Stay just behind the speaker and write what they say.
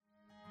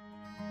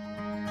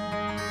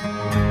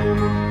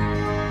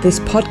This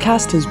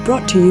podcast is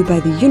brought to you by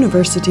the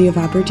University of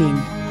Aberdeen.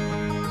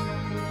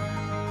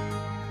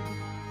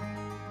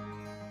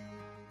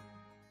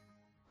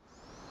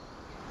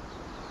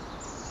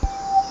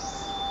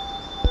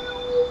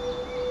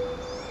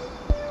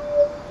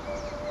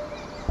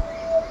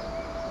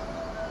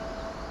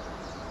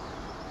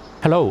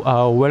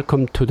 Hello,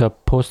 welcome to the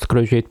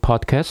postgraduate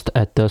podcast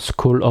at the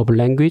School of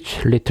Language,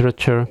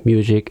 Literature,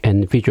 Music,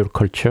 and Visual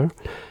Culture.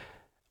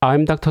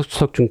 I'm Dr.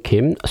 Seokjun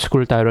Kim,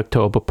 School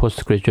Director of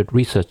Postgraduate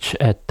Research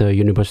at the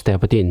University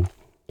of Aberdeen.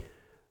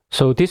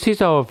 So this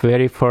is our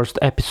very first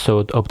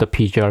episode of the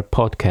PGR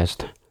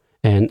podcast,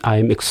 and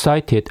I'm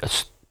excited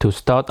to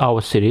start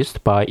our series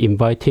by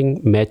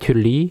inviting Matthew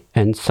Lee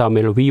and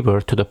Samuel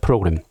Weaver to the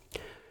program.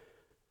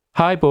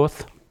 Hi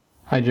both.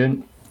 Hi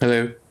Jun.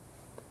 Hello.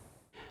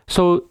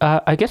 So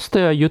I guess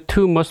you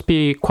two must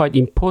be quite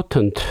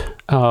important,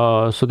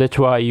 so that's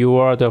why you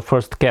are the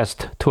first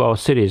guest to our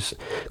series.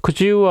 Could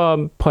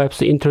you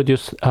perhaps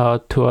introduce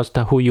to us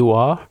who you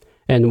are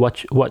and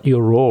what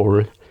your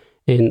role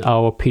in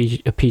our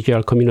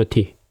PGR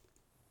community?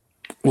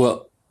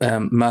 Well,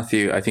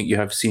 Matthew, I think you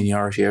have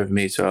seniority over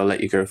me, so I'll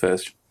let you go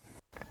first.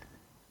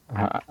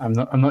 I'm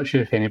not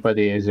sure if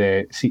anybody is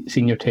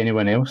senior to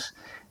anyone else.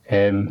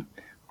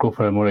 Go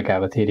for a more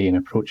egalitarian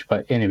approach,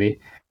 but anyway.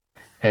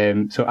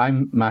 So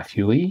I'm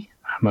Matthew Lee.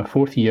 I'm a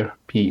fourth year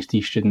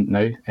PhD student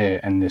now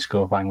in the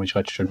School of Language,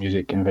 Literature,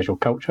 Music and Visual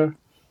Culture.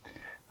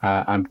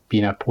 I'm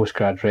being a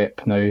postgrad rep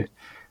now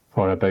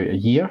for about a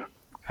year.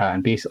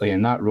 And basically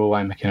in that role,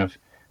 I'm a kind of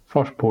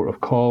first port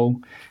of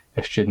call.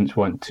 If students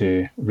want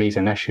to raise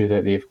an issue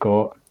that they've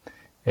got,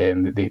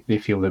 they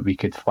feel that we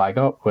could flag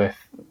up with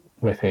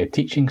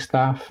teaching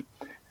staff.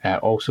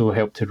 Also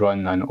help to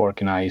run and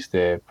organise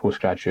the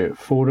postgraduate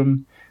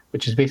forum,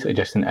 which is basically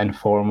just an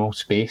informal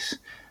space,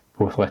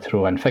 both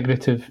literal and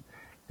figurative,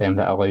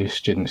 that allows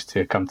students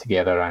to come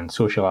together and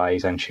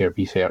socialise and share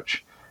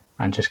research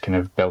and just kind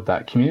of build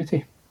that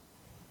community.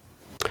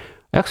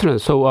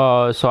 Excellent. So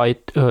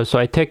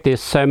I take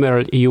this,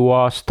 Samuel, you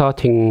are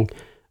starting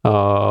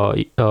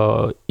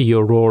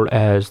your role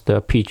as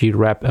the PG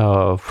Rep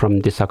from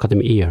this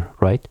academic year,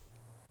 right?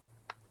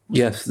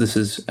 Yes, this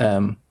is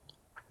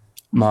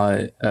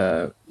my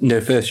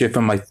first year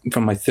from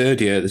my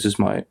third year. This is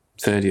my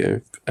third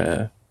year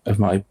of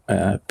my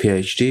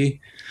PhD.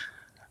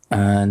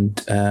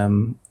 And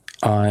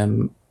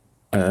I'm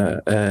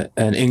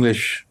an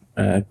English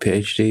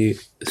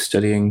PhD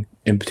studying,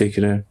 in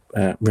particular,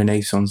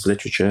 Renaissance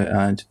literature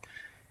and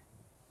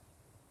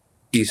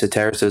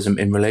esotericism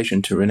in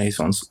relation to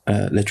Renaissance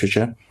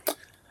literature.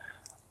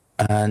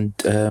 And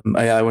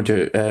I want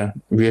to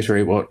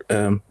reiterate what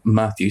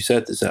Matthew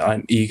said, is that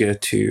I'm eager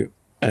to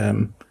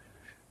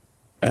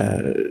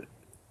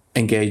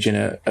engage in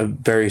a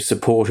very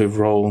supportive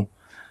role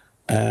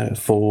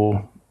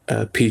for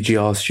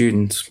PGR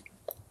students,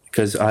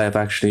 because I have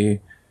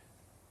actually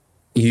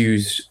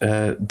used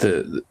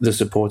the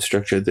support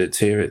structure that's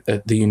here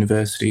at the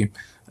university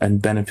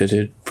and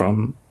benefited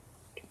from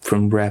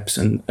reps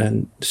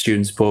and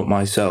student support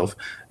myself,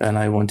 and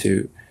I want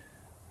to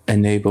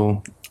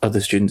enable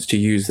other students to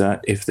use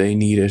that if they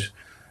need it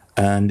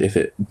and if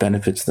it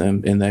benefits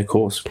them in their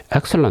course.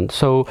 Excellent.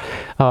 So,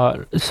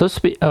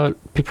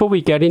 before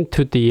we get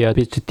into the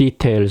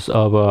details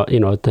of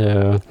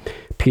the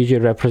PG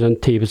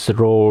representatives'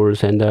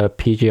 roles and the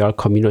PGR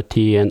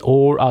community and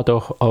all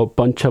other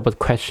bunch of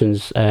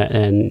questions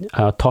and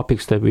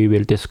topics that we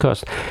will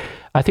discuss,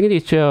 I think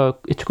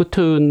it's good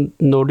to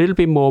know a little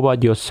bit more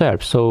about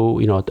yourself. So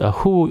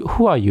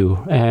who are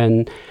you,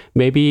 and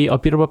maybe a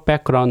bit of a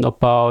background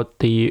about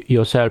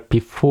yourself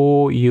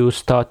before you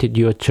started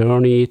your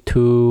journey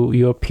to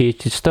your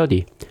PhD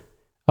study.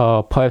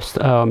 Perhaps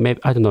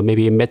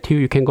maybe Matthew,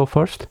 you can go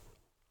first.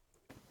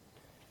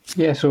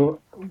 Yeah.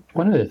 So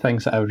one of the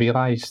things that I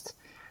realised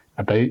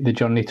about the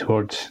journey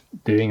towards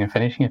doing and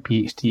finishing a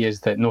PhD is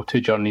that no two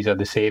journeys are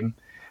the same,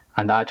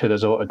 and actually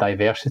there's a lot of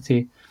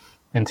diversity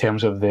in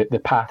terms of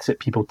the paths that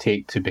people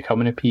take to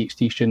becoming a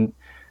PhD student.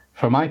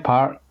 For my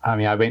part,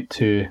 I went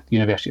to the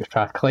University of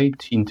Strathclyde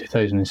between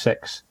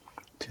 2006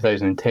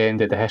 2010,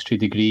 did a history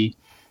degree,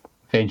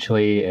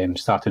 eventually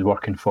started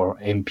working for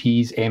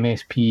MPs,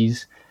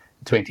 MSPs.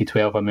 In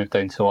 2012 I moved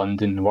down to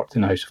London and worked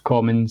in the House of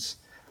Commons,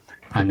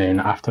 and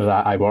then after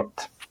that I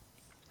worked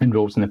in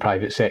roles in the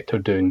private sector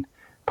doing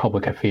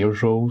public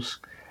affairs roles.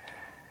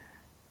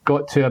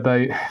 Got to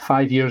about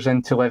 5 years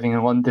into living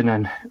in London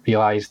and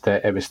realised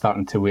that it was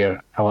starting to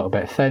wear a little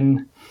bit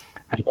thin.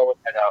 I'd always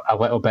had a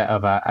little bit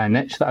of an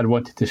itch that I'd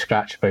wanted to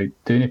scratch about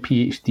doing a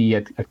PhD.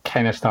 I'd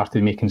kind of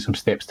started making some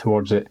steps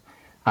towards it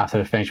after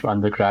I finished my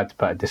undergrad,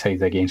 but I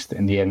decided against it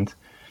in the end.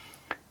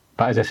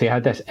 But as I say, I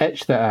had this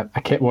itch that I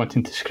kept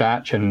wanting to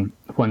scratch, and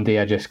one day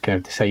I just kind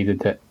of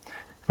decided that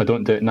if I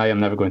don't do it now, I'm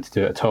never going to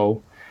do it at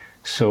all.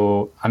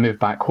 So I moved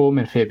back home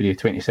in February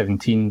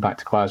 2017, back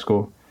to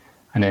Glasgow,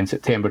 and then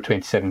September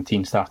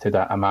 2017 started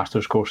a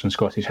master's course in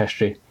Scottish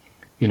History,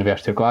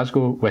 University of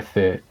Glasgow, with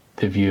a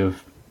view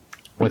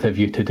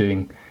to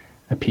doing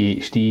a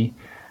PhD.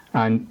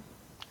 And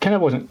kind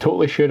of wasn't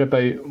totally sure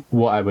about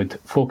what I would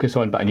focus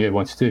on, but I knew I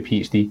wanted to do a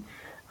PhD,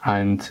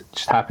 and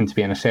just happened to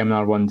be in a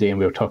seminar one day, and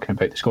we were talking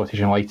about the Scottish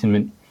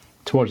Enlightenment.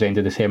 Towards the end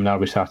of the seminar,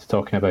 we started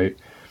talking about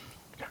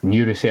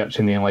new research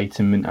in the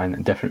Enlightenment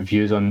and different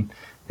views on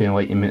the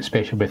Enlightenment,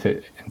 especially with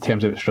it in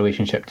terms of its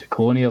relationship to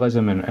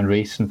colonialism and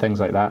race and things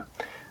like that.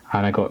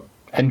 And I got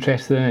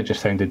interested in it. It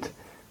just sounded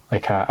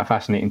like a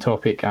fascinating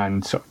topic,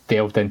 and sort of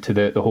delved into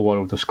the whole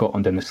world of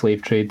Scotland and the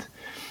slave trade.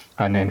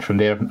 And then from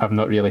there, I've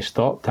not really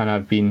stopped, and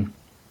I've been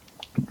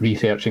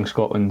researching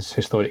Scotland's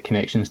historic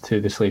connections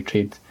to the slave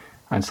trade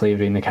and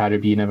slavery in the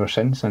Caribbean ever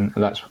since. And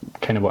that's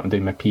kind of what I'm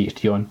doing my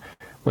PhD on,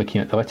 looking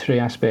at the literary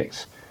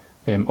aspects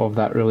of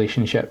that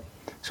relationship.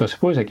 So I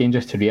suppose, again,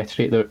 just to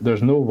reiterate,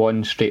 there's no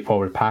one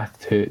straightforward path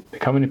to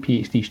becoming a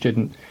PhD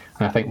student.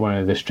 And I think one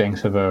of the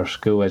strengths of our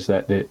school is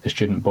that the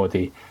student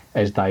body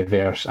is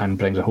diverse and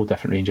brings a whole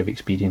different range of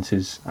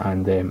experiences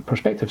and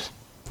perspectives.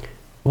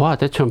 Wow,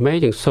 that's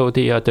amazing. So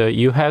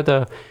you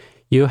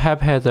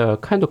have had a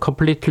kind of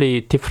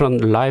completely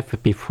different life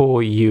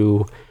before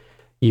you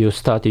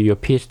started your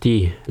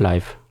PhD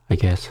life, I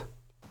guess.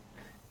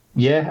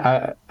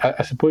 Yeah,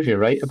 I suppose you're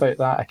right about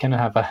that. I kind of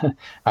have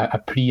a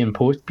pre and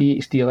post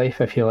PhD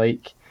life, if you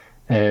like.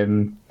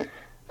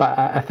 But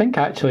I think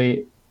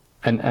actually,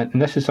 and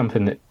this is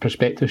something that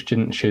prospective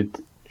students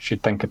should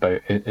think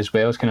about as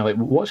well, is kind of like,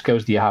 what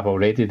skills do you have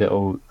already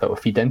that'll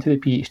feed into the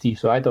PhD?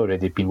 So I'd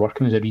already been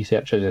working as a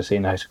researcher, as I say,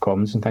 in the House of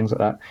Commons and things like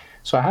that.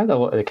 So I had a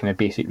lot of the kind of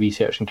basic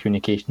research and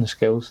communication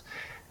skills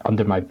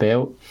under my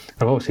belt.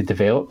 I've obviously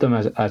developed them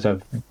as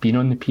I've been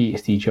on the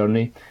PhD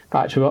journey.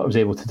 But actually what I was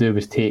able to do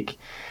was take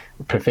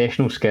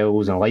professional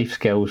skills and life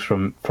skills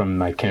from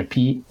my kind of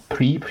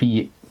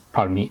pre-PhD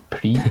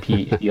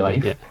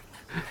life. Yeah.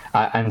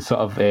 And sort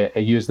of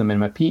use them in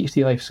my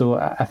PhD life. So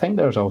I think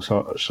there's all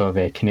sorts of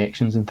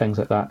connections and things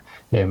like that,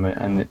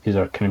 and these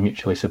are kind of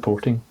mutually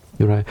supporting.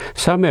 Right,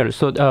 Samuel.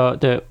 So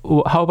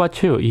how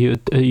about you?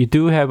 You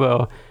do have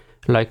a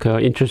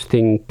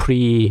interesting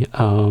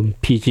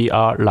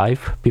pre-PGR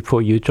life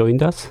before you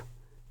joined us.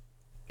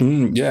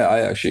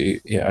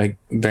 I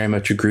very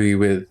much agree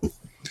with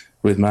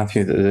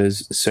Matthew that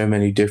there's so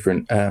many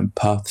different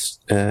paths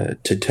to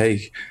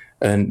take.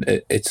 And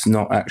it's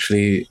not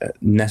actually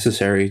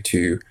necessary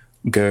to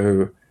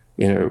go,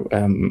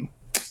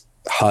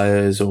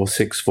 hires or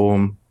sixth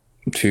form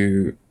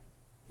to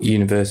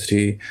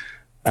university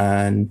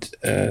and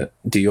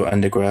do your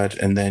undergrad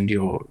and then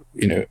your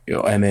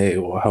MA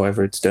or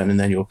however it's done and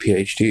then your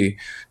PhD.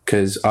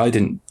 Because I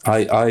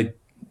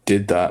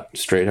did that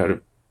straight out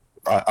of.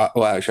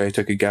 I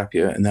took a gap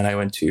year and then I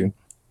went to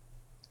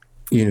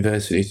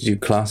university to do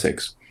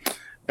classics,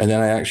 and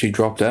then I actually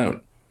dropped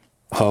out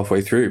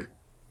halfway through.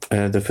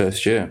 The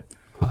first year.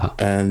 Wow.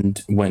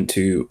 And went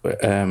to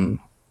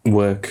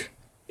work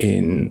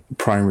in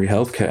primary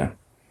healthcare,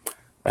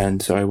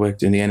 and so I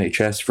worked in the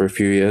NHS for a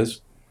few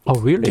years. Oh,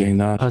 really? Doing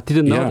that. I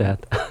didn't know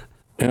that.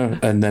 Yeah,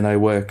 and then I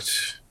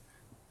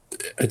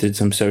did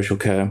some social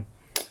care,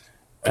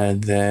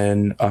 and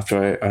then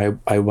after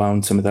I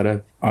wound some of that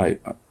up,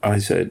 I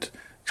said,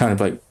 kind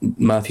of like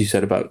Matthew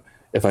said about,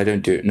 if I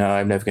don't do it now,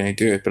 I'm never going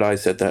to do it. But I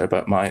said that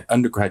about my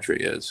undergraduate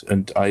years,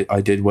 and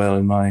I did well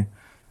in my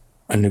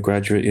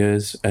undergraduate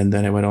years, and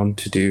then I went on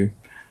to do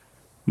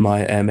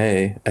my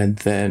MA, and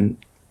then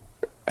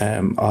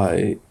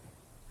I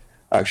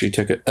actually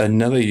took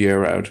another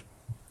year out,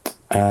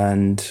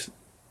 and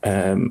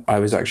I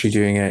was actually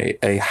doing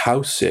a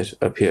house sit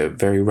up here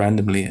very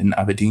randomly in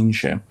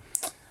Aberdeenshire,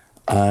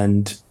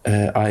 and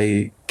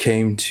I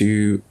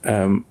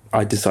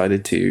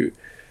decided to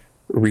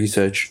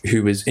research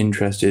who was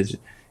interested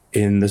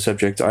in the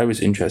subject I was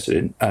interested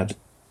in at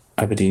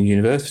Aberdeen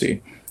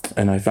University,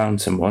 and I found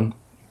someone,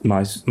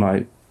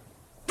 my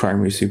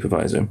primary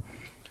supervisor,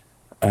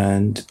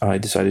 and I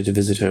decided to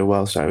visit her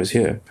whilst I was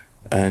here,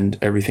 and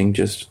everything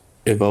just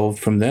evolved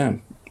from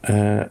there.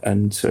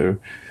 And so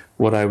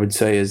what I would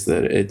say is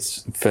that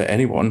it's for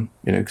anyone,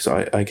 because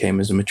I came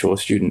as a mature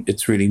student,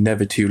 it's really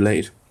never too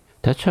late.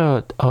 That's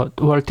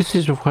well, this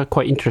is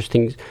quite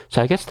interesting.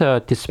 So I guess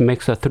this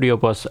makes the three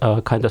of us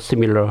kind of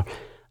similar.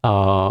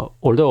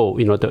 Although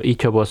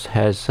each of us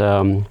has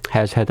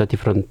had a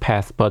different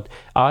path, but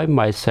I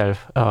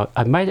myself,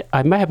 I might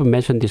have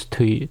mentioned this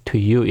to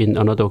you in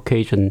another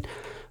occasion,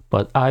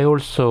 but I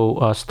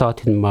also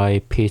started my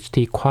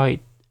PhD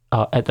quite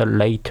at a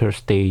later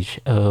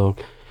stage. So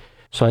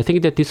I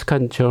think that this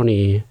kind of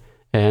journey,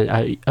 and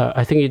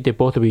I think that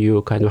both of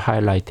you kind of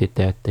highlighted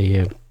that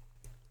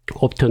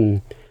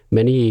often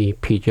many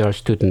PGR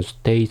students,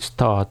 they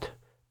start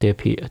their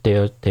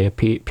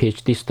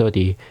PhD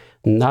study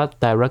not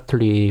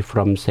directly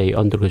from, say,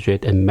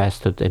 undergraduate and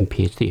master's and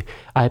PhD.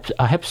 I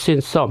have seen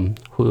some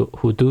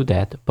who do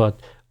that, but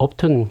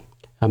often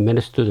many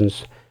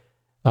students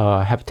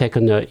have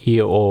taken a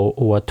year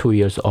or 2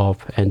 years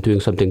off and doing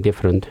something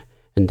different,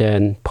 and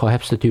then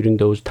perhaps during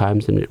those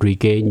times and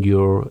regain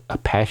your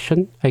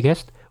passion, I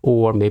guess,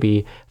 or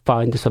maybe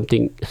find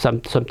something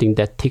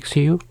that ticks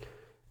you,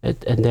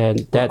 and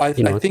then that. I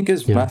think,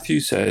 as Matthew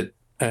said,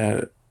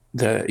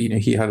 that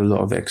he had a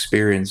lot of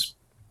experience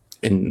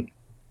in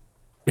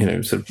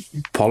sort of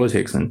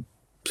politics and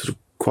sort of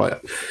quite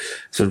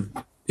sort of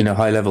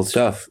high level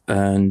stuff,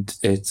 and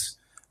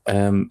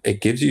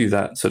it gives you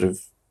that sort of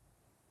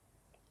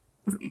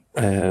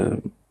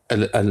a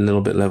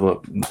little bit level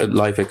of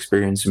life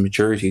experience and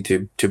maturity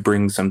to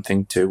bring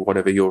something to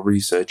whatever your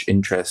research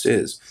interest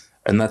is.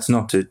 And that's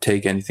not to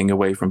take anything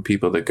away from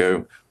people that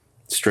go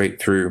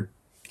straight through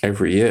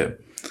every year.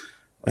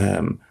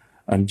 I'm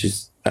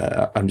just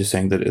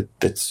saying that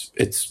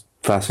it's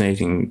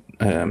fascinating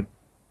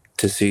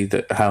to see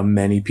that how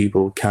many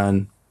people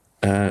can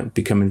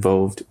become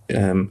involved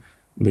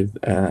with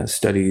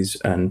studies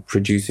and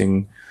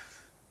producing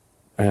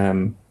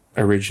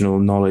original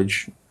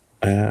knowledge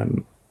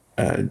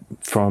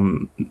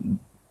from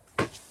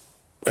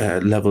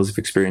levels of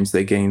experience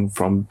they gain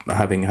from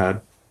having had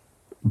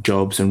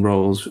jobs and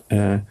roles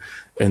in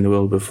the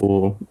world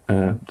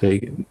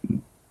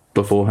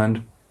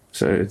beforehand.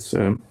 So it's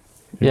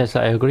Yes,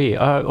 I agree.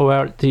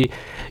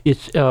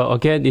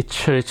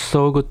 It's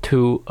so good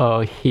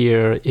to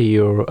hear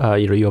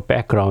your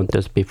background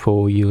just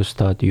before you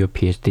start your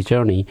PhD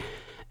journey,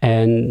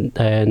 and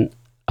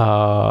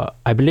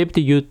I believe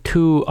that you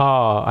two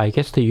are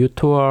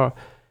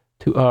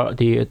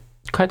the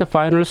kind of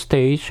final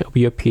stage of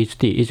your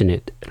PhD, isn't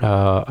it?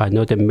 I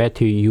know that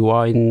Matthew, you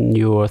are in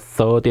your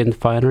third and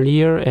final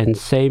year, and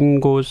same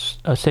goes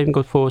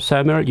for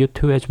Samuel. You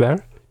two as well.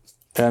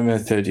 I'm in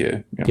third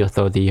year. Yeah. Your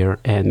third year,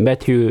 and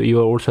Matthew, you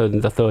are also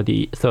in the third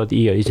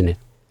year, isn't it?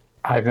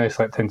 I've now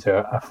slipped into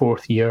a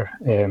fourth year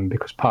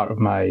because part of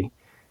my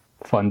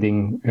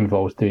funding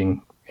involves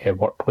doing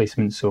work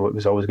placement, so it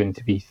was always going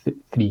to be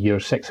 3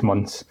 years, 6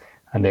 months,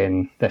 and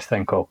then this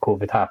thing called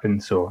COVID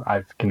happened, so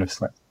I've kind of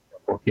slipped into a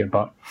fourth year,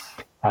 but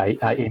I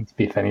aim to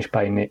be finished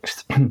by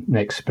next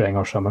spring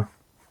or summer.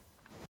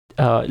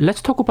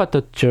 Let's talk about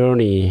the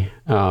journey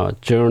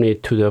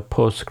to the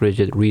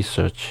postgraduate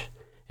research.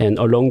 And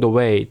along the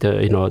way,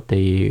 this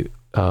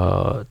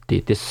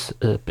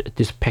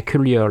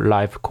peculiar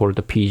life called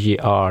the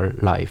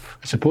PGR life.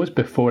 I suppose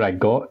before I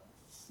got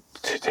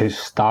to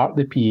start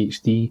the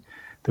PhD,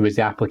 there was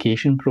the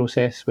application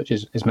process, which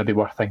is maybe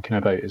worth thinking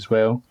about as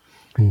well.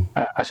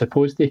 I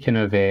suppose the kind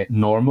of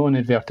normal, in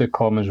inverted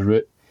commas,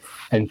 route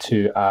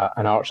into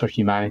an arts or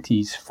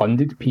humanities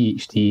funded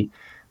PhD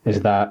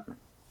is that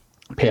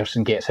a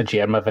person gets a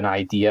germ of an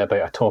idea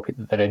about a topic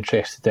that they're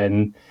interested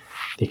in.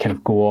 They kind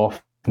of go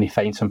off and they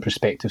find some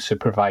prospective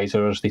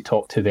supervisors, they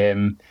talk to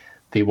them,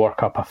 they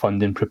work up a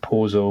funding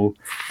proposal,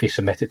 they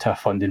submit it to a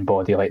funding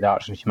body like the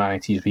Arts and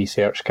Humanities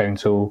Research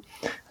Council,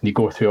 and they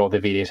go through all the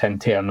various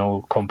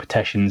internal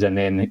competitions and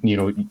then,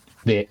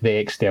 the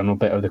external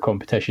bit of the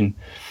competition,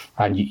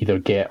 and you either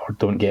get or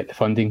don't get the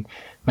funding.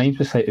 Mine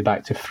was slightly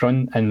back to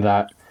front in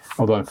that,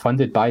 although I'm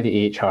funded by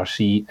the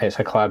HRC, it's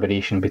a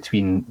collaboration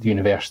between the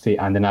university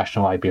and the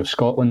National Library of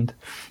Scotland.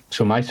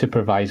 So my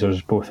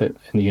supervisors, both in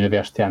the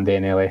university and the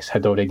NLS,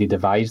 had already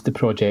devised the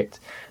project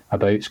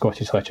about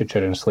Scottish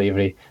literature and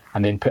slavery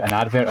and then put an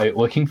advert out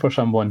looking for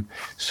someone.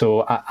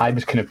 So I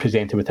was kind of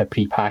presented with a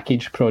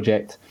pre-packaged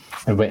project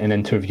and went and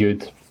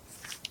interviewed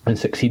and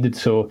succeeded.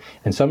 So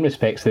in some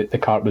respects, the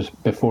cart was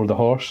before the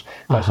horse.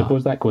 But I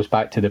suppose that goes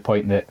back to the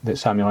point that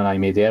Samuel and I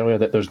made earlier,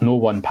 that there's no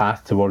one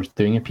path towards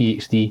doing a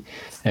PhD.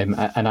 And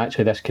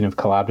actually this kind of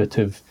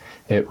collaborative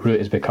route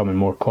is becoming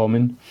more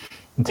common.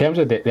 In terms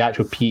of the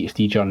actual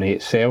PhD journey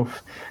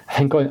itself, I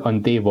think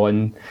on day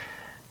one,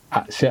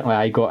 certainly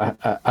I got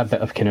a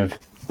bit of kind of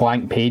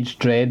blank page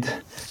dread,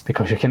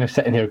 because you're kind of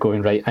sitting there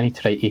going, right, I need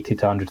to write 80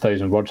 to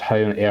 100,000 words. How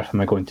on earth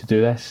am I going to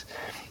do this?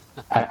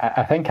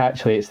 I think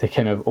actually it's the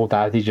kind of old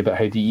adage about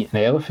how to eat an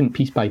elephant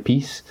piece by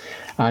piece,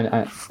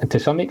 and to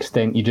some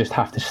extent you just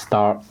have to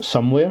start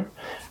somewhere.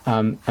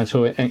 And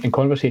so in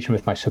conversation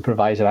with my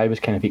supervisor, I was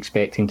kind of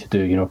expecting to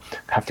do,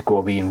 have to go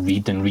away and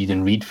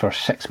read for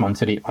 6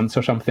 months or 8 months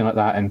or something like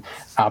that, and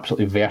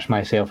absolutely verse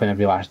myself in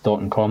every last dot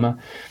and comma.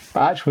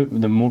 But actually,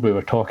 the more we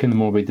were talking, the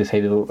more we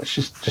decided, let's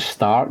just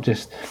start,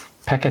 just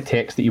pick a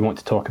text that you want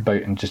to talk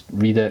about and just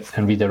read it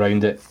and read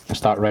around it and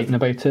start writing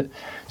about it.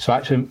 So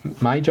actually,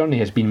 my journey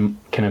has been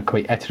kind of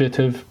quite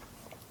iterative.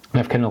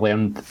 I've kind of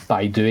learned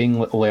by doing,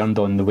 learned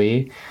on the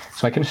way.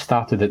 So I kind of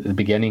started at the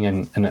beginning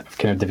and I've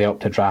kind of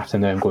developed a draft,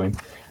 and now I'm going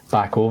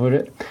back over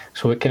it.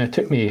 So it kind of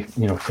took me,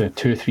 kind of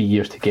 2 or 3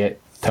 years to get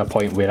to a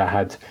point where I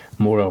had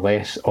more or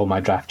less all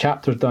my draft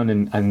chapters done,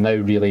 and now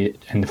really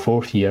in the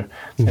fourth year,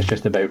 it's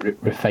just about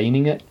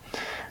refining it.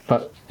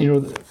 But,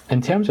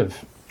 in terms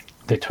of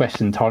the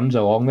twists and turns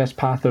along this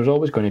path, there's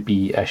always going to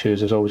be issues,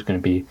 there's always going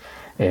to be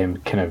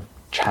kind of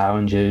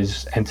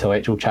challenges,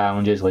 intellectual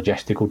challenges,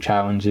 logistical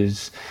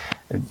challenges,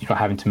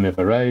 having to move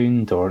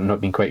around or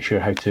not being quite sure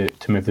how to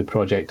move the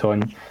project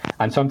on.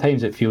 And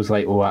sometimes it feels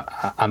like,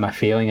 am I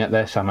failing at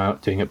this? Am I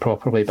not doing it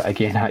properly? But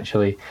again,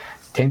 actually, I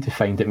tend to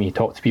find that when you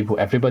talk to people,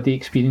 everybody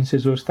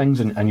experiences those things,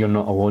 and you're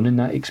not alone in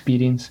that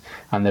experience.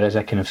 And there is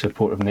a kind of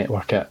supportive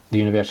network at the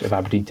University of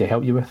Aberdeen to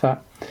help you with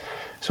that.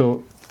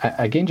 So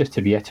again, just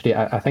to reiterate,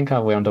 I think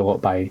I've learned a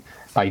lot by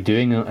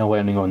doing and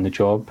learning on the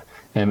job,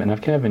 and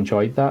I've kind of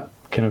enjoyed that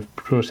kind of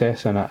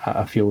process, and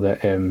I feel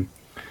that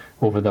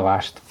over the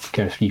last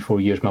kind of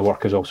 3-4 years, my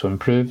work has also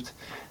improved.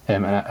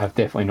 And I've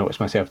definitely noticed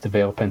myself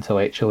develop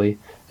intellectually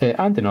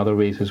and in other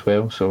ways as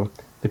well. So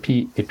the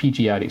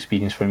PGR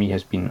experience for me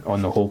has been,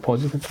 on the whole,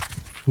 positive.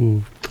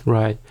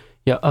 Right.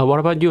 Yeah. What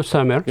about you,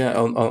 Samuel? Yeah,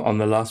 on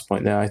the last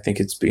point there, I think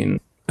it's been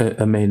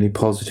a mainly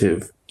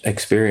positive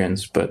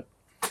experience. But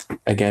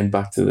again,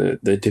 back to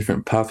the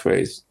different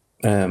pathways.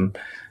 I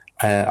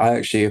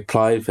actually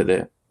applied for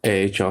the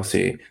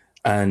AHRC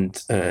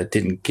and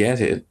didn't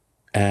get it.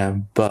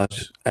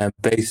 But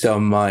based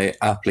on my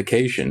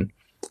application,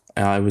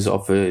 I was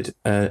offered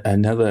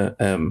another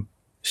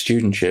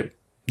studentship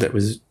that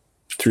was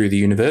through the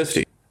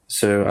university.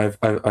 So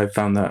I've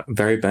found that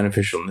very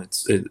beneficial. And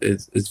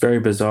it's very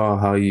bizarre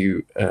how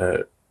you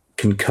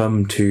can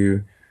come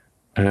to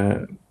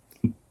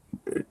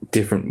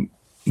different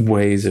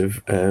ways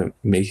of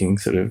making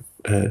sort of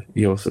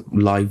your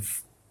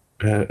life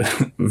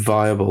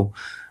viable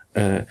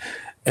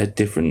at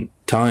different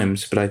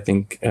times. But I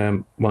think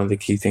one of the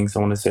key things I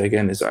want to say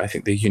again is I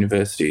think the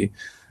University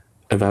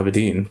of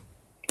Aberdeen,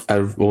 out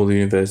of all the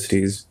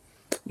universities,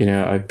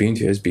 I've been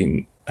to, has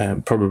been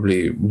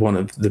probably one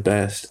of the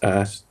best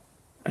at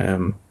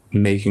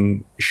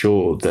making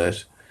sure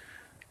that,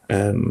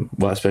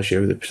 especially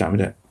over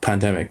the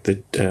pandemic,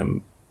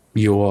 that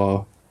you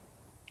are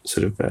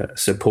sort of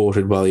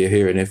supported while you're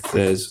here. And if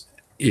there's,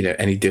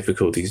 any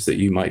difficulties that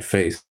you might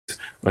face,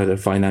 whether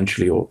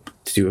financially or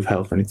to do with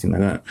health or anything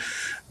like that,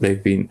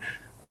 they've been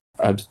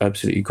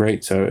absolutely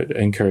great. So I'd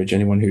encourage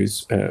anyone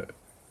who's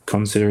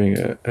considering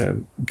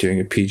doing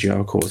a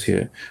PGR course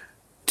here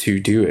to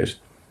do it,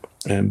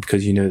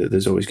 because that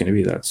there's always going to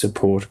be that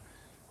support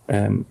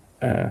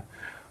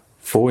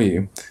for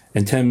you.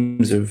 In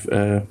terms of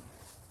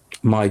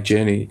my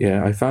journey,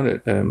 I found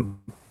it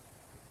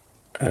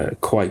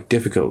quite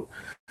difficult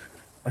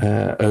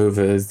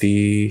over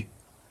the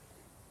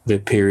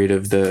period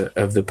of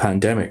the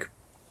pandemic,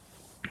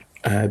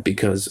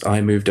 because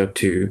I moved up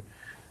to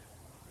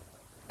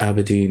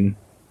Aberdeen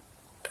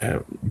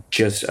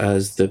just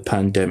as the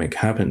pandemic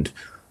happened,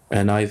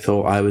 and I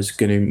thought I was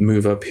going to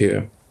move up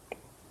here,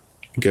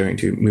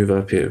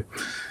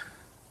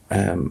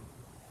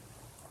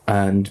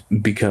 and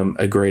become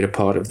a greater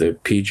part of the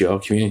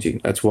PGR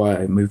community. That's why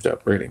I moved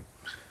up, really,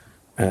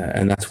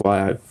 and that's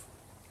why I've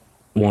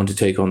wanted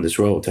to take on this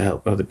role, to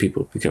help other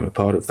people become a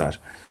part of that,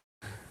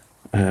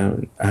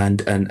 and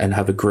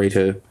have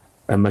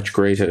a much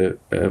greater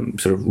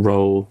sort of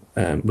role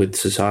with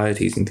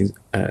societies and things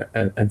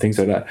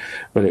like that.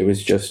 But it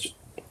was just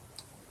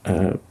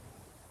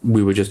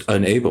we were just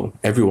unable.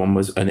 Everyone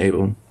was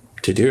unable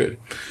to do it,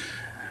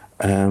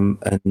 and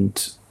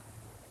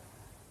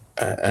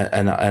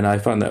I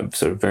found that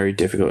sort of very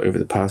difficult over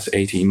the past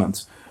 18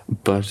 months.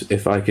 But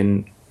if I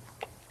can,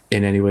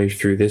 in any way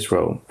through this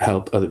role,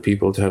 help other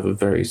people to have a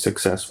very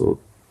successful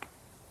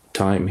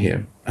time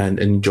here and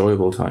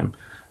enjoyable time,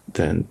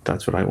 then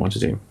that's what I want to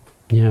do.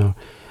 Yeah,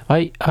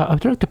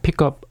 I'd like to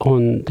pick up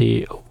on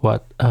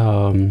what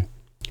the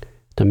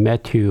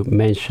Matthew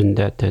mentioned,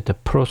 that the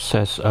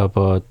process of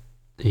a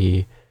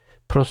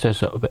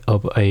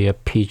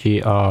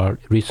PGR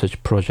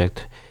research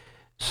project.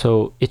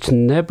 So it's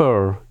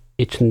never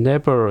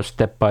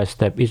step by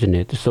step, isn't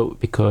it? So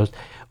because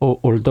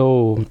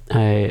although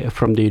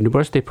from the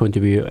university point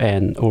of view,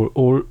 and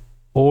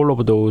all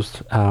of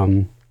those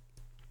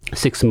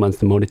 6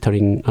 month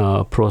monitoring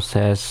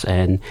process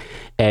and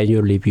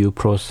annual review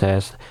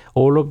process,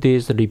 all of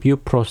these review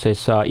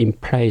process are in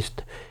place,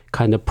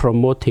 kind of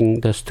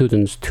promoting the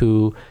students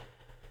to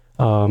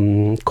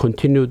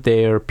continue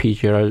their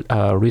PGR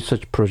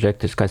research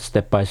project is kind of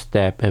step by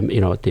step,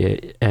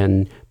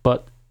 and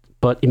but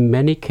in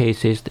many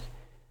cases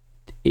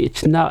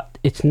it's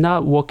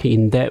not working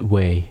in that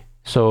way.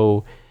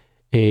 So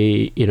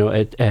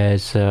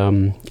as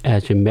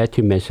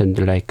Matthew mentioned,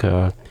 like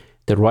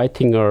the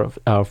writing of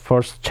our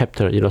first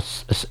chapter, in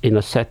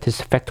a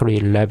satisfactory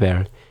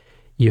level,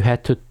 you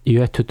had to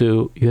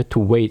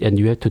wait, and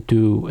you had to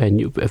do, and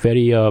you were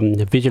very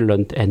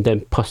vigilant and then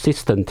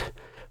persistent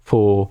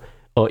for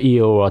a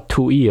year or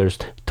 2 years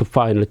to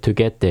finally to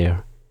get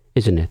there,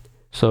 isn't it?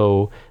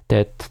 So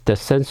that the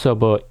sense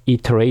of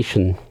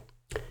iteration,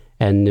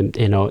 and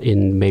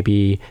in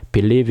maybe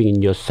believing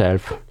in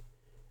yourself,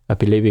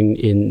 believing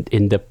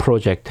in the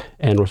project,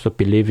 and also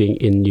believing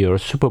in your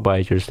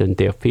supervisors and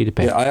their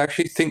feedback. Yeah, I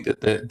actually think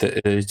that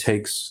it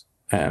takes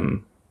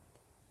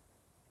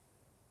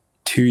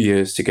 2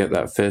 years to get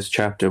that first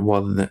chapter,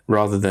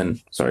 rather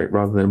than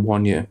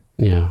 1 year.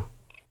 Yeah.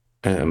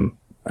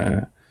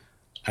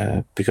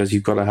 Because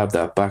you've got to have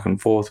that back and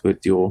forth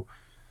with your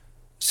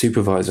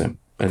supervisor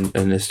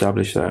and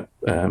establish that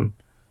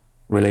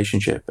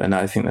relationship. And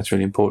I think that's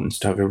really important,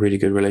 to have a really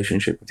good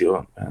relationship with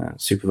your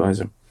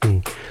supervisor.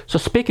 So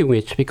speaking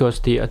which, because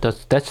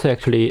that's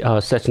actually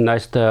such a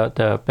nice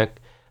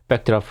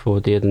backdrop for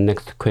the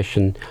next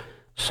question.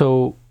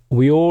 So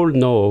we all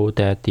know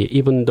that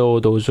even though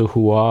those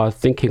who are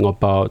thinking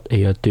about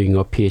doing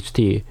a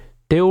PhD,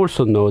 they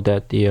also know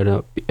that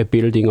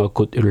building a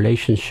good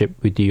relationship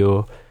with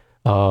your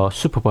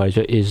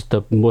supervisor is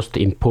the most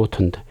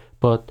important.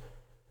 But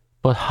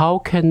But how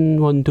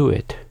can one do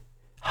it?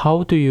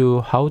 How do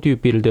you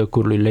build a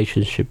good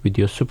relationship with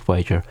your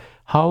supervisor?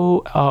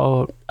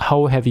 How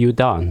have you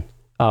done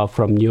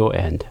from your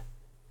end?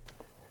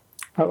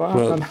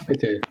 Well, I'm happy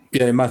to.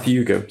 Yeah, Matthew,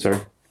 you go. Sorry.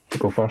 To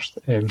go first.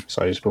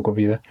 Sorry, I spoke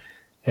over you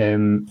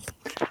there.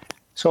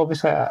 So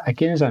obviously,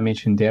 again, as I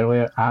mentioned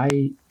earlier,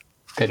 I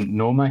didn't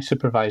know my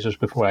supervisors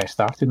before I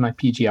started my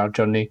PGR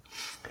journey.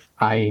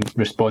 I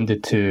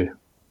responded to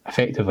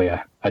effectively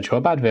a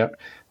job advert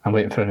and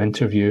went for an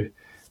interview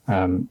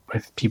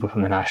with people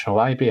from the National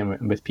Library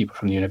and with people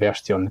from the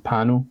university on the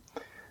panel.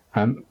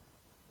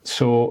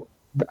 So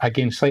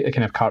again, slightly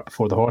kind of cart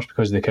before the horse,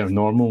 because the kind of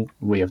normal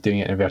way of doing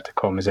it in inverted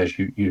commas is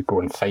you go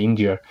and find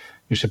your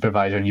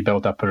supervisor and you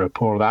build up a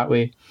rapport that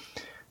way.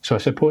 So I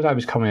suppose I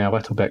was coming a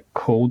little bit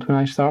cold when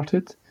I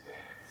started.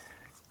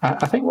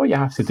 I think what you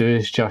have to do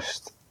is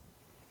just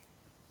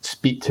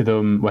speak to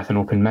them with an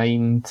open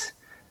mind,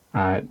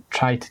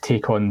 try to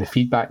take on the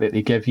feedback that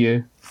they give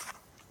you.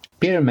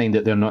 Bear in mind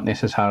that they're not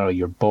necessarily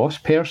your boss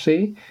per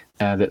se,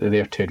 that they're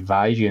there to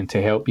advise you and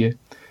to help you,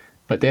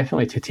 but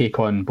definitely to take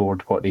on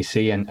board what they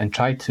say and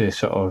try to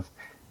sort of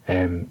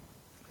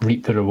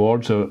reap the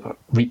rewards or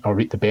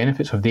reap the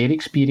benefits of their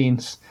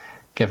experience,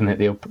 given that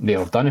they'll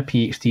have done a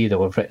PhD,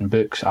 they'll have written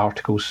books,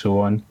 articles, so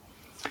on.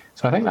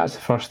 So I think that's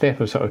the first step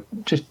of sort of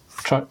just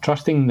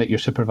trusting that your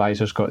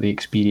supervisor's got the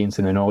experience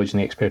and the knowledge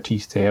and the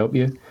expertise to help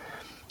you.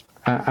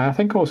 And I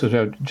think also as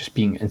well, just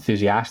being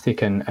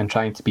enthusiastic and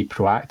trying to be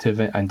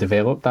proactive and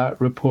develop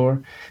that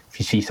rapport. If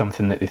you see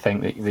something that they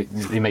think that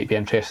they might be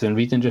interested in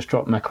reading, just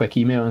drop them a quick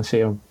email and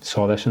say, I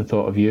saw this and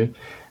thought of you.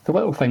 The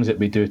little things that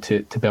we do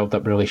to build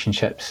up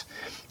relationships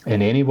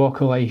in any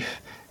walk of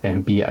life,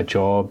 be it a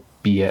job,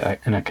 be it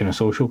in a kind of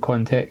social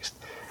context.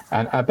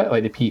 And a bit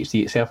like the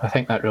PhD itself, I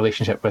think that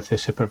relationship with the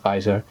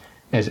supervisor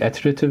is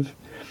iterative.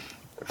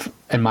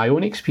 In my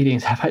own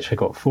experience, I've actually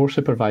got 4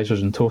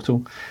 supervisors in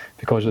total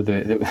because of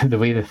the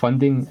way the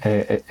funding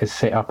is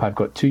set up. I've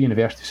got 2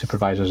 university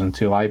supervisors and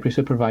 2 library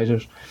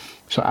supervisors.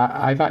 So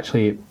I've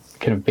actually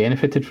kind of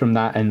benefited from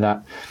that, in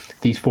that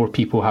these 4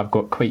 people have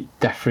got quite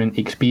different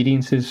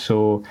experiences.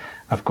 So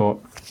I've got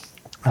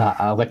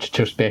a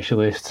literature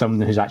specialist,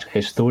 someone who's actually a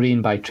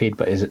historian by trade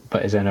but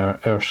is in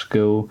our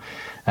school.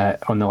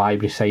 On the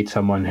library side,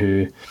 someone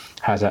who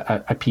has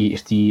a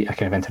PhD, a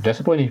kind of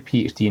interdisciplinary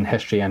PhD in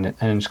history and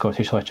in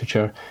Scottish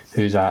literature,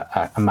 who's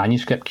a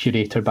manuscript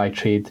curator by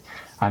trade,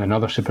 and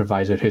another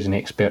supervisor who's an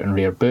expert in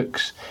rare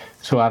books.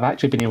 So I've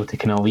actually been able to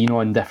kind of lean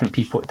on different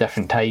people at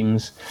different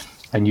times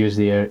and use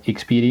their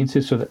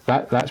experiences. So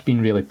that's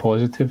been really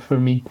positive for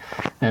me.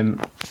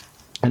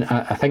 And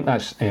I think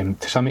that's to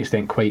some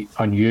extent quite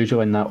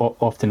unusual, in that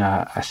often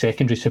a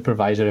secondary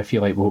supervisor, I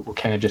feel like, will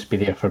kind of just be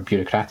there for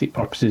bureaucratic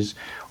purposes,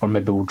 or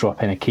maybe will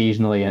drop in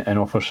occasionally and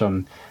offer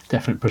some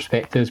different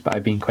perspectives. But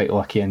I've been quite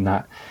lucky in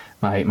that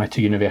my 2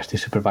 university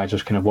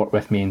supervisors kind of work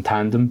with me in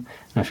tandem,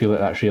 and I feel like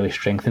that's really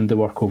strengthened the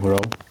work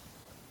overall.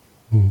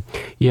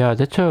 Yeah,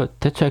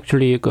 that's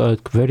actually a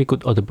very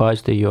good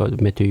advice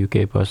that Matthew, you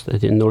gave us,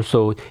 and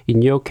also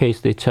in your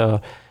case, it's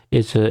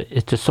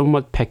a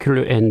somewhat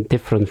peculiar and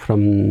different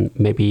from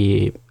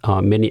maybe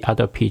many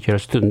other PGR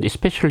students,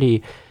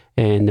 especially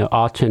in the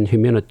arts and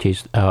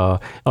humanities.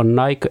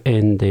 Unlike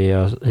in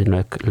the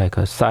like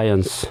a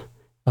science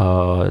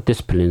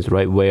disciplines,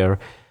 right, where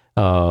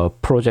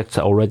projects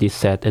are already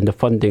set and the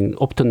funding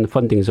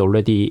is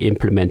already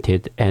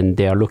implemented, and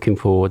they are looking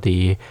for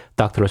the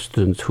doctoral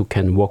students who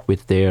can work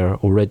with their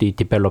already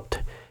developed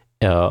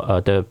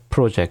the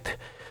project.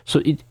 So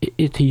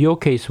your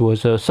case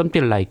was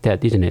something like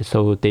that, isn't it?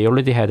 So they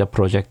already had a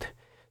project,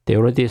 they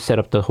already set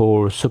up the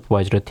whole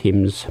supervisory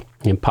teams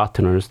and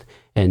partners,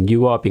 and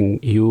you are being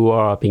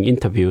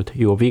interviewed,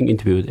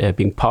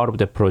 being part of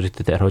the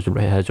project that has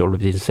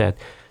already been set.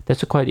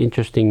 That's a quite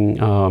interesting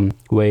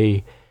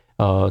way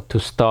to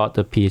start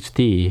a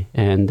PhD,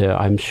 and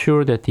I'm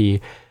sure that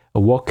the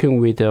working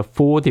with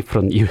 4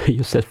 different,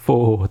 you said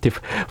 4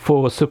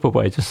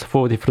 supervisors,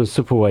 4 different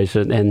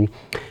supervisors, and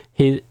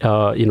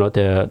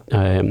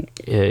the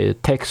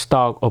take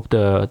stock of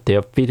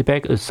their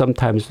feedback.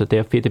 Sometimes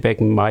their feedback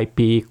might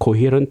be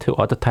coherent,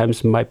 other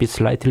times might be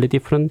slightly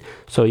different.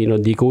 So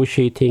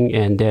negotiating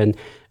and then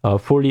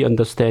fully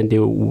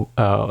understanding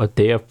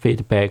their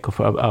feedback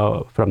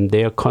from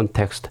their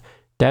context,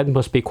 that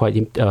must be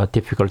quite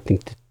difficult thing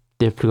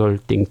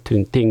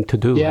to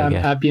do.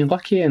 Yeah, I've been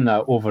lucky in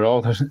that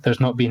overall. There's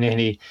not been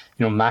any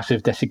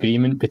massive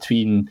disagreement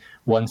between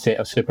one set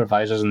of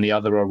supervisors and the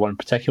other, or one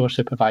particular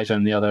supervisor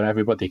and the other.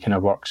 Everybody kind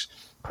of works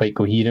quite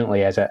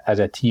coherently as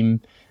a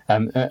team.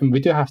 And we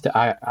do have to,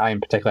 I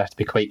in particular have to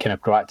be quite kind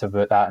of proactive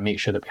about that and make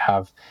sure that we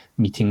have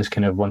meetings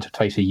kind of once or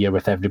twice a year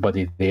with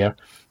everybody there,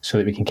 so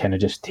that we can kind of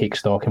just take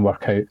stock and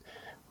work out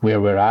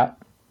where we're at.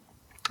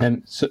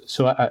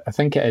 So I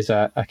think it is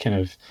a kind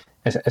of,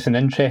 it's an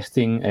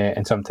interesting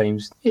and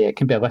sometimes it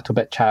can be a little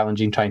bit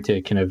challenging trying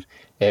to kind of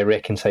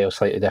reconcile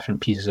slightly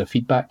different pieces of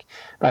feedback.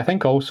 But I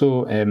think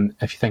also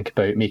if you think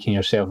about making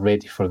yourself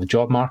ready for the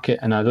job market,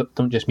 and I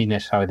don't just mean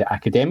necessarily the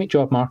academic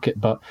job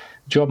market, but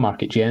job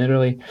market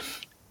generally,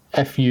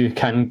 if you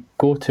can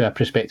go to a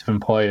prospective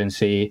employer and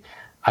say,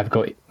 I've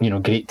got,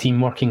 great team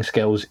working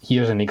skills.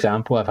 Here's an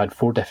example. I've had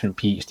 4 different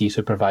PhD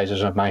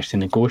supervisors. I've managed to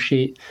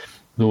negotiate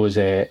those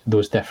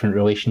different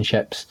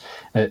relationships.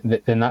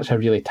 Then that's a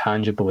really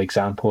tangible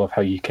example of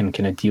how you can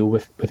kind of deal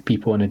with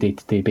people on a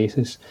day-to-day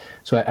basis.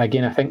 So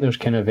again, I think there's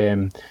kind of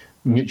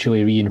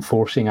mutually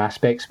reinforcing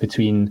aspects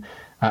between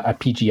a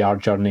PGR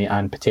journey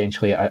and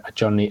potentially a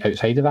journey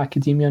outside of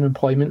academia and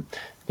employment.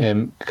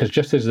 Because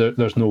just as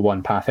there's no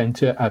one path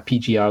into it, a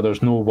PGR,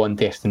 there's no one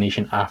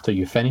destination after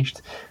you've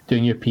finished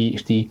doing your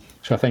PhD.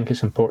 So I think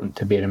it's important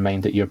to bear in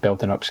mind that you're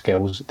building up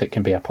skills that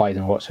can be applied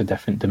in lots of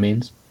different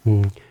domains.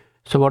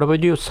 So what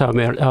about you,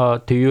 Samuel?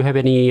 Do you have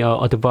any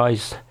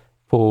advice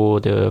for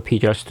the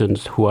PGR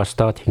students who are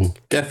starting?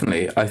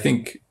 Definitely. I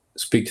think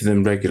speak to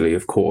them regularly,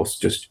 of course,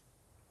 just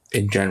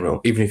in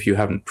general, even if you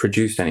haven't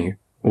produced any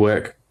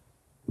work,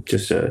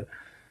 just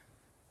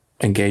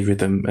engage with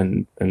them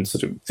and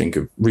sort of think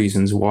of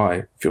reasons why,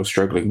 if you're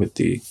struggling with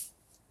the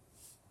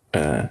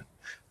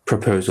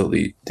proposal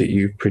that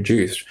you've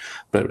produced.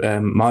 But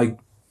I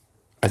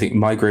think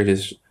my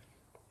greatest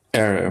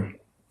error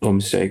or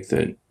mistake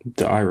that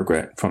I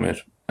regret from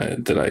it,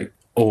 that I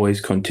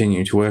always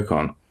continue to work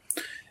on,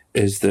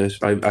 is that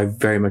I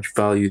very much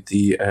valued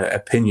the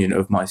opinion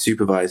of my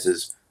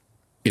supervisors,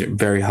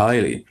 very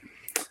highly.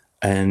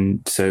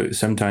 And so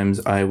sometimes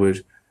I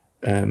would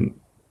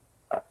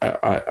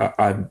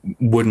I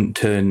wouldn't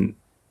turn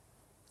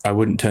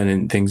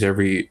in things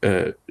every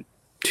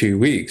 2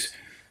 weeks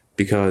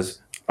because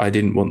I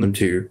didn't want them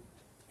to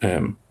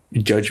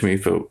judge me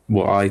for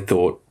what I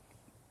thought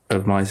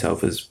of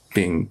myself as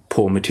being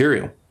poor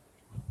material.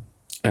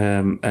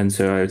 And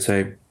so I would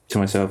say to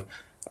myself,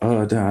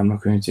 "Oh, no, I'm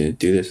not going to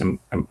do this. I'm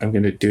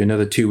going to do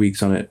another 2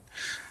 weeks on it,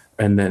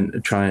 and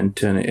then try and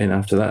turn it in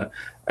after that."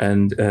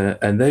 And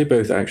they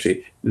both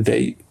actually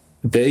they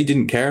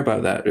didn't care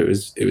about that. It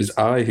was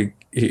I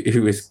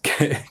who was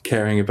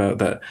caring about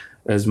that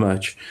as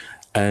much.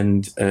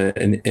 And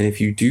if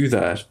you do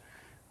that,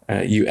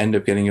 you end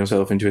up getting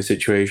yourself into a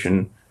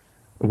situation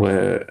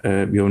where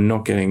you're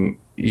not getting,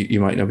 you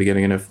might not be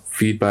getting enough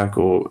feedback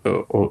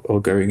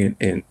or going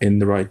in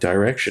the right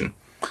direction.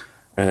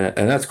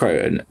 And that's quite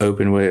an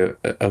open way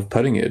of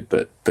putting it,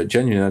 but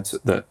genuinely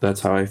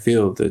that's how I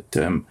feel that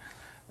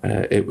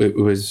it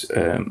was.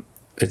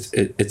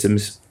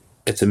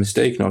 It's a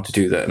mistake not to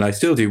do that, and I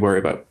still do worry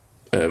about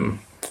and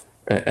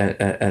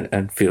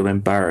feel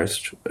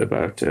embarrassed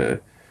about the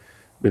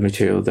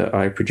material that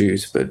I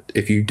produce. But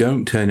if you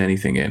don't turn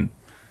anything in,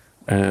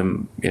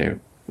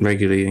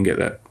 regularly and get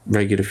that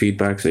regular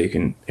feedback so you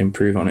can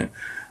improve on it,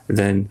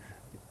 then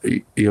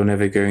you're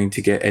never going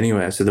to get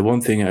anywhere. So the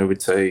one thing I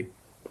would say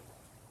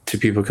to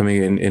people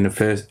coming in the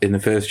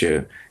first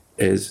year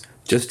is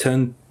just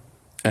turn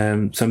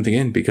something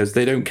in, because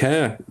they don't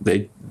care.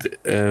 They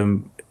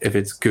if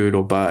it's good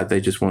or bad,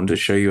 they just want to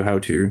show you how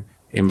to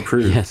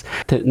improve. Yes,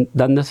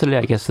 not necessarily.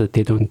 I guess that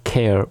they don't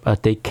care,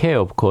 but they care,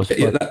 of course.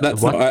 Yeah,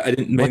 that's not. I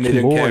didn't mean they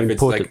don't care if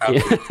it's like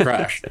absolute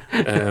trash.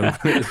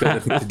 It's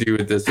got nothing to do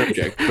with the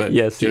subject. But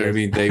yes, do you know what I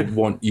mean? They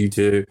want you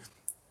to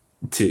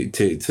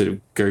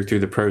go through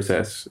the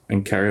process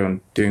and carry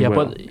on doing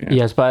well.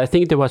 Yes, but I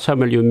think that what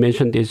Samuel you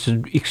mentioned is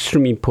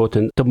extremely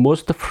important. The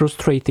most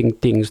frustrating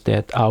things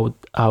that I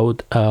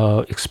would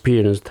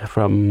experienced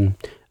from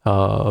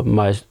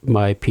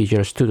my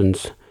PGR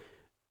students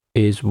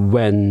is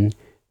when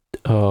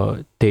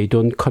they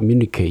don't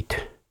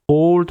communicate.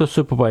 All the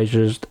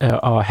supervisors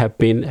have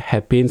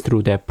been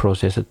through that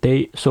process.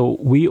 So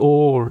we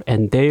all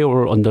and they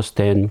all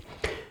understand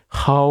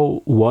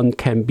how one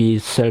can be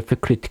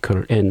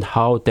self-critical and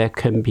how that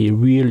can be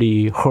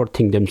really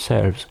hurting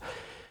themselves.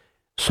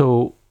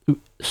 So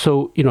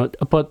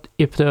but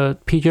if the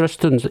PGR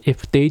students,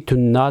 if they do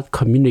not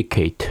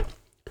communicate,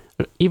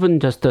 even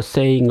just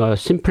saying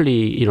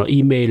simply,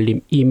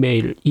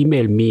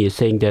 email me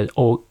saying that,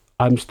 oh,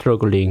 I'm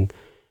struggling,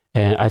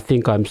 and I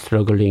think I'm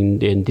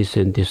struggling in this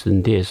and this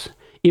and this.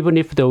 Even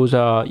if those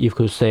are, you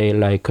could say,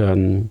 like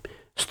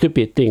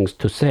stupid things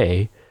to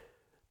say,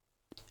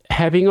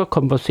 having a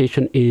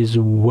conversation is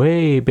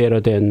way better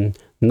than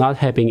not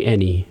having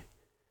any.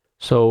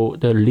 So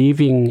the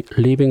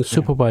leaving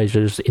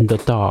supervisors in the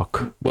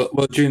dark.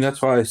 Well, June,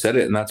 that's why I said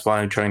it, and that's why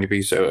I'm trying to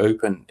be so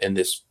open in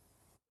this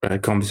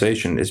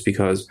conversation, is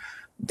because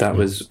that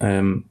was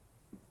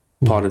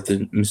part of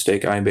the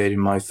mistake I made in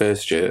my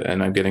first year,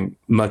 and I'm getting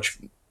much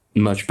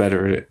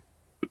better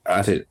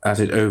at it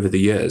over the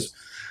years.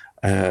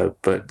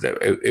 But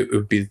it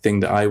would be the thing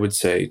that I would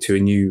say to a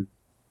new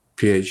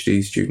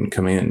PhD student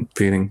coming in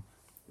feeling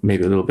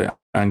maybe a little bit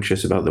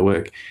anxious about the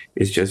work,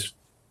 is just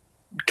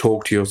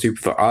talk to your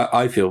supervisor.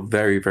 I feel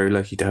very, very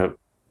lucky to have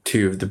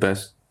two of the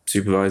best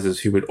supervisors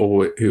who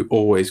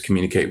always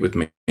communicate with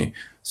me.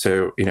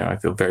 So, I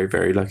feel very,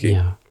 very lucky.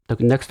 Yeah.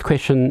 The next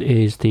question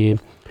is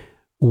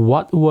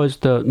what was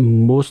the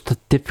most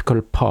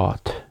difficult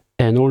part,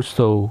 and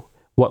also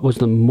what was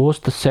the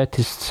most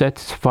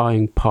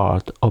satisfying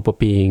part of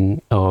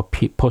being a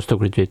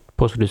postgraduate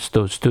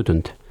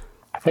student?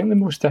 I think the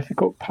most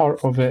difficult part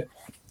of it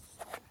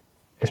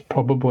is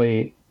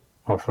probably,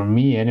 or for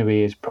me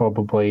anyway, is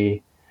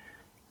probably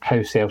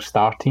how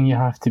self-starting you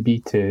have to be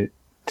to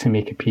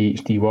make a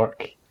PhD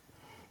work.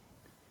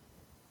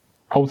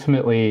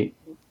 Ultimately,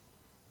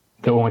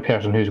 the only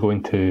person who's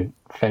going to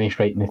finish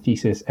writing the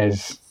thesis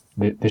is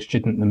the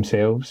student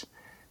themselves.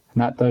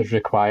 And that does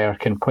require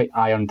kind of quite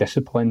iron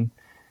discipline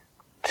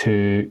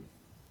to,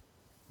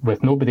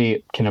 with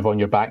nobody kind of on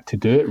your back to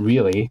do it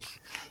really,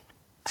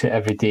 to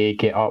every day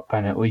get up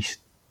and at least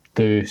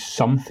do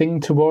something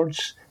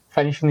towards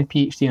finishing the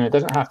PhD. And it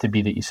doesn't have to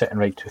be that you sit and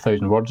write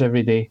 2,000 words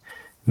every day.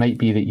 It might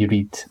be that you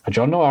read a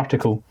journal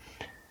article.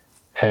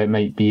 It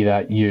might be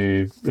that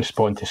you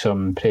respond to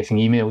some pressing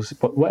emails,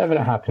 but whatever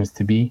it happens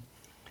to be.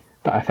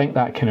 But I think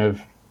that kind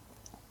of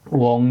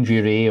long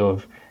durée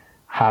of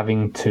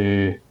having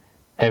to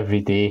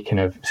every day kind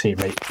of say,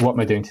 right, what am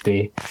I doing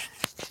today?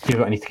 Here's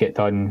what I need to get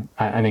done,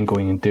 and then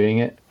going and doing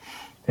it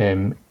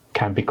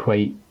can be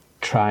quite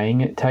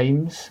trying at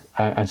times.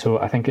 And so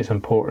I think it's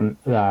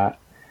important that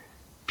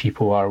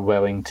people are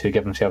willing to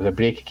give themselves a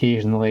break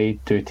occasionally,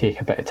 do take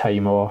a bit of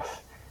time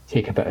off,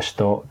 take a bit of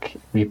stock,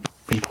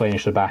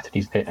 replenish their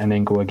batteries, and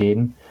then go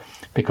again.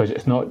 Because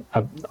it's not,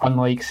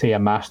 unlike, say, a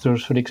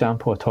master's, for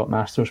example, a top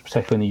master's,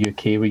 particularly in the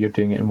UK, where you're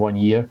doing it in 1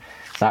 year,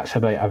 that's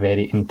about a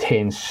very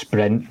intense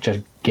sprint, just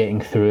getting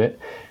through it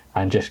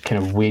and just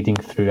kind of wading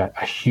through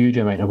a huge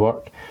amount of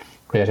work.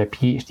 Whereas a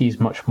PhD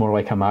is much more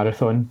like a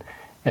marathon.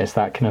 It's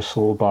that kind of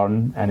slow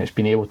burn, and it's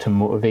being able to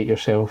motivate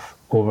yourself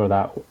over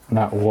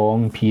that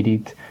long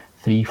period,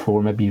 3,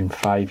 4, maybe even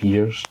 5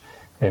 years,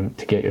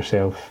 to get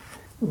yourself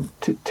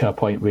to a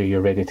point where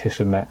you're ready to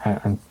submit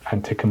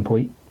and to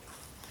complete.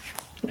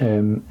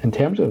 In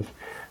terms of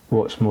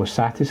what's most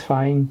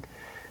satisfying,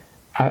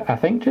 I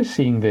think just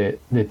seeing the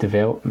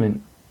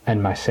development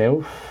in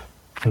myself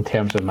in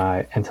terms of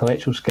my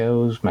intellectual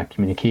skills, my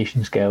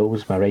communication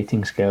skills, my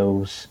writing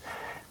skills,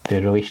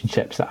 the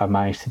relationships that I've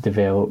managed to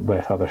develop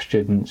with other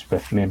students,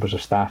 with members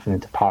of staff in the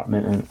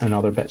department and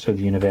other bits of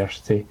the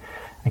university,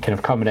 and kind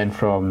of coming in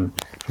from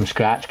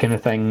scratch kind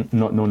of thing,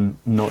 not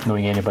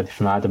knowing anybody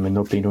from Adam and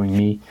nobody knowing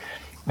me,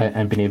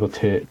 and being able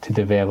to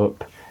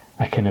develop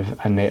a kind of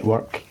a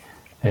network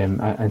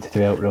and to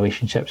develop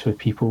relationships with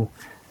people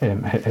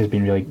has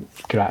been really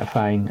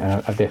gratifying.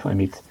 I've definitely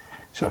made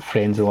sort of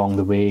friends along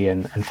the way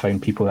and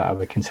found people that I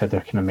would consider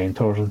kind of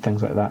mentors and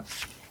things like that.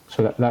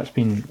 So that's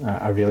been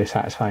a really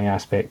satisfying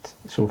aspect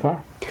so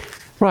far.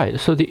 Right.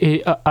 So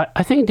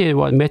I think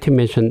what Matthew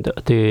mentioned,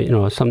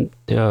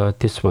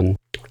 this one,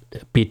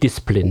 be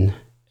disciplined,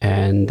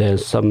 and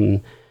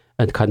some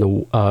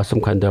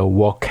kind of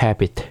work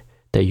habit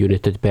that you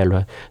need to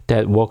develop.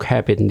 That work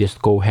habit needs to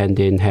go hand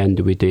in hand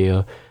with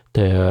the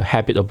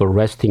habit of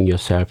resting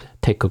yourself.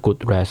 Take a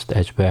good rest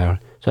as well.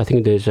 So I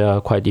think there's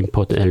a quite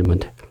important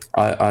element.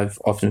 I've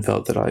often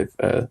felt that I've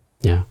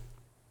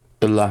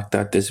lacked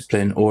that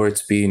discipline, or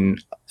it's been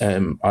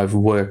I've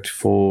worked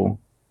for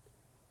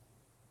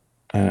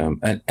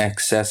an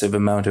excessive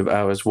amount of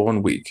hours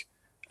one week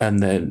and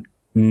then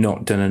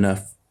not done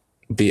enough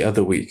the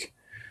other week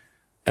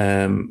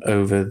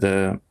over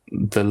the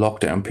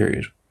lockdown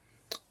period,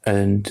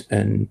 and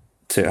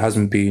so it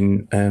hasn't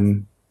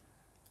been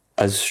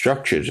as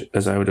structured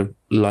as I would have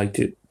liked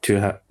it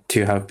to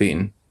have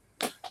been.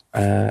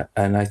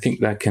 And I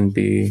think that can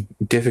be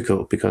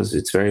difficult because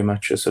it's very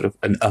much a sort of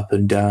an up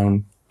and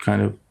down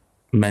kind of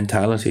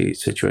mentality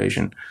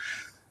situation.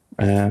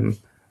 And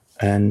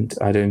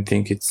I don't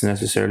think it's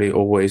necessarily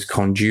always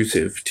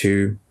conducive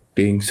to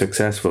being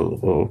successful.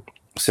 Or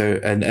so,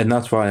 and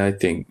that's why I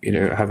think,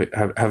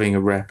 having a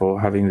rep or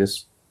having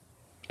this,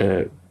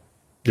 the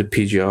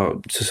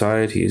PGR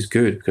society is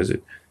good, because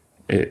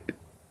it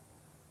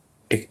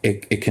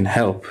can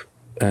help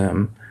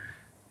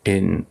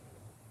in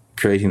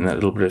creating that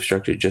little bit of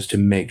structure just to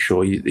make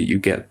sure that you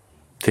get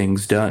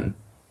things done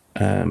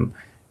in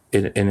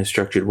a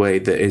structured way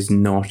that is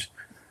not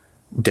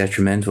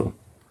detrimental.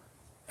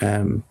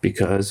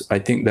 Because I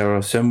think there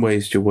are some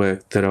ways to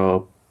work that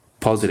are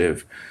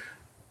positive,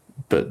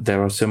 but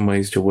there are some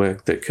ways to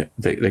work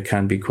that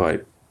can be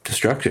quite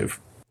destructive.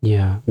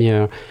 Yeah.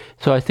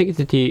 So I think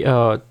that the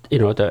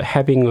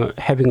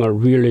having a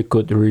really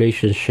good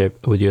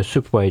relationship with your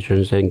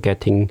supervisors and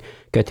getting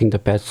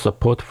the best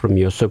support from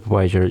your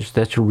supervisors,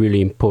 that's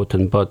really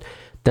important. But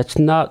that's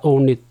not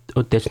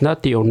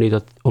the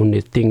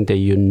only thing that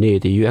you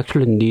need. You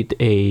actually need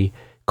a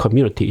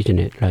community, isn't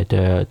it? Like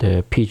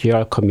the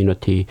PGR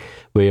community,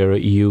 where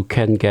you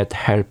can get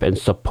help and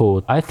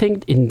support. I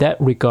think in that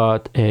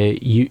regard,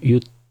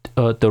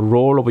 the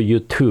role of you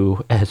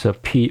two as a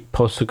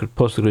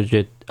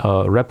postgraduate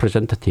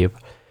representative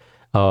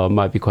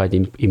might be quite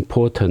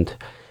important.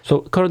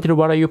 So currently,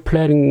 what are you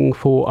planning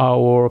for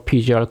our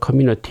PGR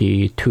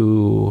community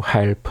to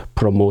help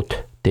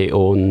promote their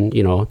own,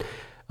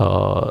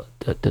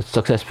 the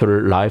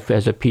successful life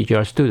as a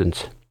PGR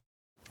students?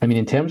 I mean,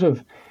 in terms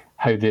of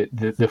how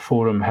the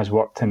forum has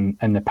worked in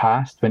the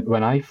past,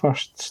 when I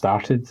first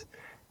started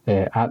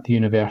at the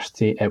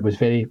university, it was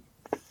very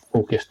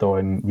focused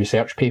on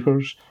research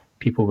papers.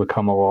 People would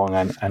come along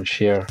and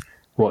share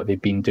what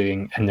they've been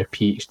doing in their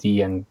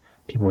PhD and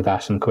people would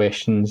ask some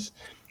questions,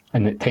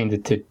 and it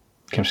tended to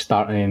kind of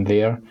start and end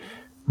there.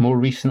 More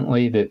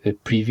recently, the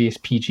previous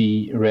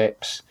PG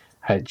reps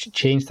had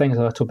changed things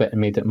a little bit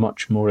and made it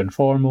much more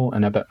informal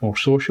and a bit more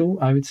social,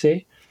 I would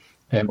say.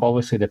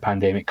 Obviously, the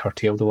pandemic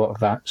curtailed a lot of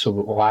that. So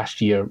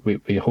last year, we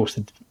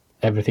hosted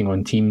everything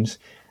on Teams,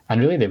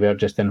 and really they were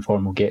just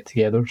informal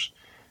get-togethers.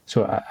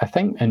 So I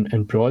think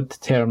in broad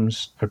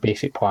terms, our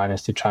basic plan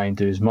is to try and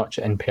do as much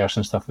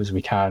in-person stuff as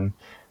we can,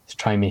 to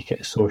try and make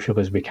it as social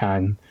as we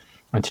can,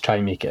 and to try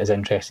and make it as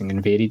interesting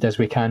and varied as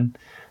we can.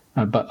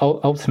 But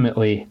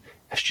ultimately,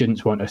 if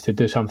students want us to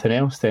do something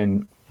else,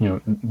 then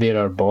they're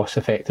our boss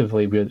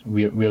effectively.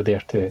 We're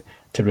there to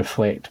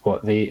reflect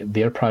what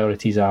their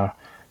priorities are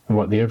and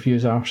what their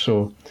views are.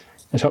 So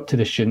it's up to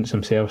the students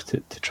themselves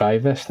to try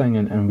this thing,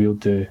 and we'll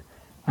do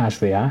as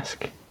they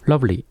ask.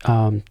 Lovely.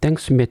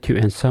 Thanks, Matthew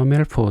and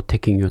Samuel, for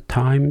taking your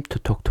time to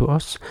talk to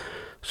us.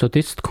 So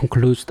this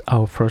concludes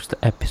our first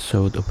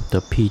episode of the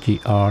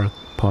PGR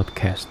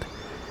podcast.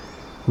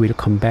 We'll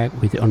come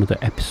back with another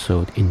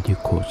episode in due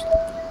course.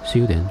 See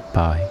you then.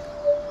 Bye.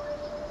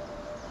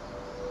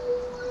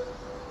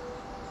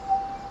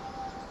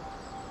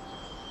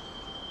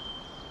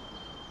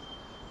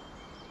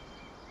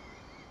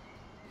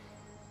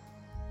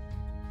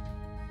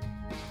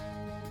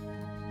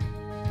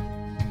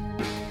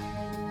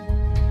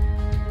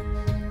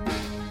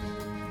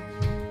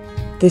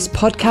 This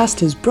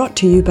podcast is brought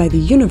to you by the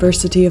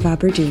University of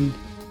Aberdeen.